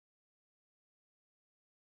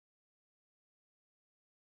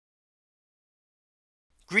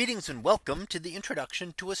Greetings and welcome to the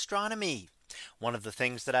introduction to astronomy. One of the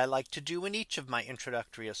things that I like to do in each of my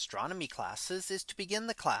introductory astronomy classes is to begin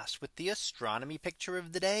the class with the astronomy picture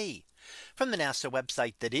of the day from the NASA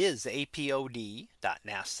website, that is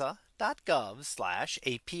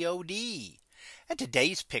apod.nasa.gov/apod. And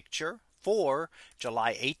today's picture for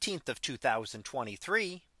July 18th of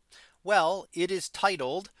 2023. Well, it is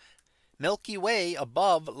titled Milky Way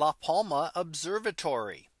above La Palma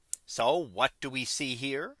Observatory. So what do we see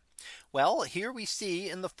here? Well, here we see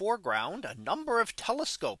in the foreground a number of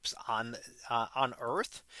telescopes on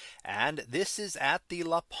Earth. And this is at the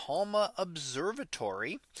La Palma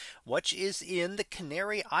Observatory, which is in the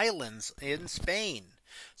Canary Islands in Spain.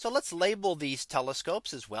 So let's label these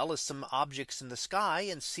telescopes as well as some objects in the sky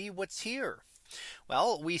and see what's here.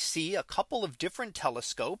 Well, we see a couple of different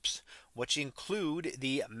telescopes, which include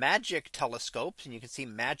the MAGIC telescopes. And you can see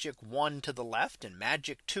MAGIC 1 to the left and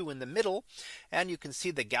MAGIC 2 in the middle. And you can see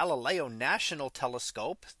the Galileo National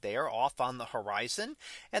Telescope there off on the horizon,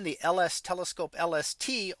 and the LS telescope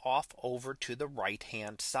LST off over to the right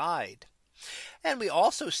hand side. And we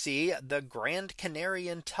also see the Grand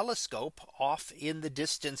Canarian Telescope off in the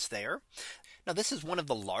distance there. Now, this is one of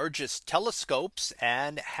the largest telescopes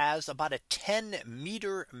and has about a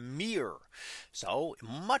 10-meter mirror. So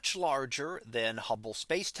much larger than Hubble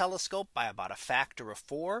Space Telescope by about a factor of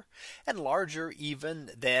 4, and larger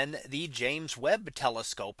even than the James Webb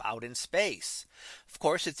Telescope out in space. Of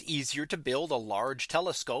course, it's easier to build a large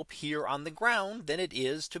telescope here on the ground than it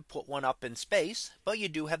is to put one up in space. But you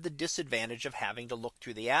do have the disadvantage of having to look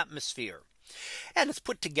through the atmosphere. And it's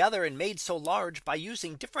put together and made so large by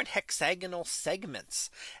using different hexagonal segments.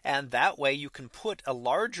 And that way you can put a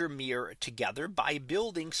larger mirror together by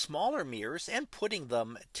building smaller mirrors and putting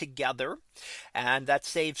them together. And that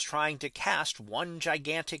saves trying to cast one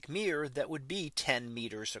gigantic mirror that would be 10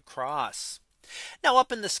 meters across. Now,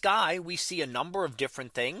 up in the sky, we see a number of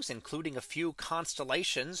different things, including a few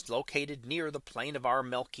constellations located near the plane of our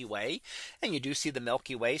Milky Way. And you do see the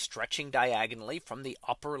Milky Way stretching diagonally from the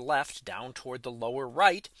upper left down toward the lower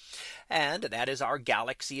right. And that is our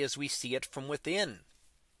galaxy as we see it from within.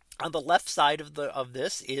 On the left side of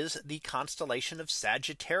this is the constellation of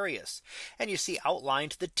Sagittarius. And you see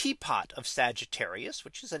outlined the teapot of Sagittarius,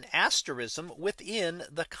 which is an asterism within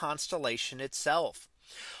the constellation itself.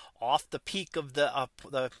 Off the peak of the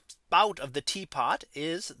spout of the teapot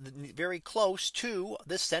is very close to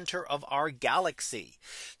the center of our galaxy.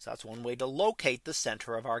 So that's one way to locate the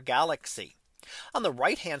center of our galaxy. On the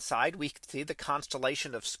right hand side, we see the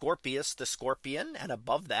constellation of Scorpius the Scorpion, and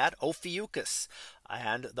above that Ophiuchus.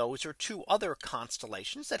 And those are two other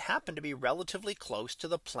constellations that happen to be relatively close to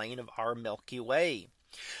the plane of our Milky Way.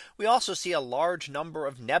 We also see a large number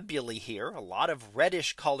of nebulae here, a lot of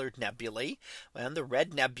reddish colored nebulae, and the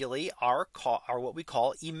red nebulae are what we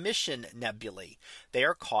call emission nebulae. They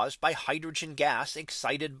are caused by hydrogen gas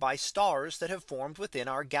excited by stars that have formed within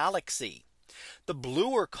our galaxy. The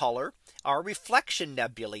bluer color are reflection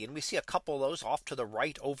nebulae, and we see a couple of those off to the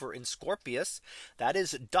right over in Scorpius. That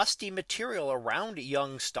is dusty material around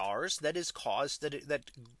young stars that is caused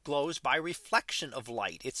that glows by reflection of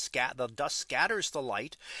light. The dust scatters the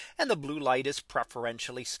light, and the blue light is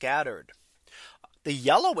preferentially scattered. The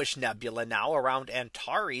yellowish nebula now around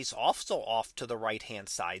Antares, also off to the right hand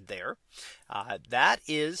side there. That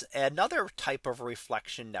is another type of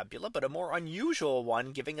reflection nebula, but a more unusual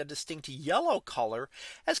one, giving a distinct yellow color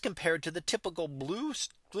as compared to the typical blue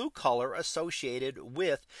color associated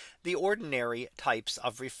with the ordinary types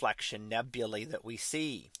of reflection nebulae that we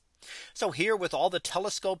see. So here, with all the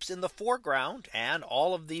telescopes in the foreground and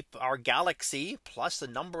all of our galaxy plus a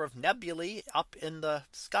number of nebulae up in the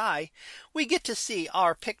sky, we get to see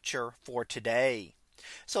our picture for today.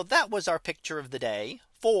 So that was our picture of the day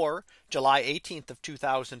for July 18th of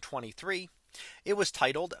 2023. It was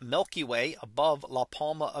titled Milky Way above La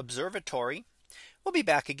Palma Observatory. We'll be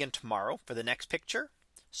back again tomorrow for the next picture.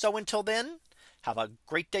 So until then, have a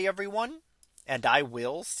great day, everyone, and I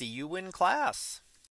will see you in class.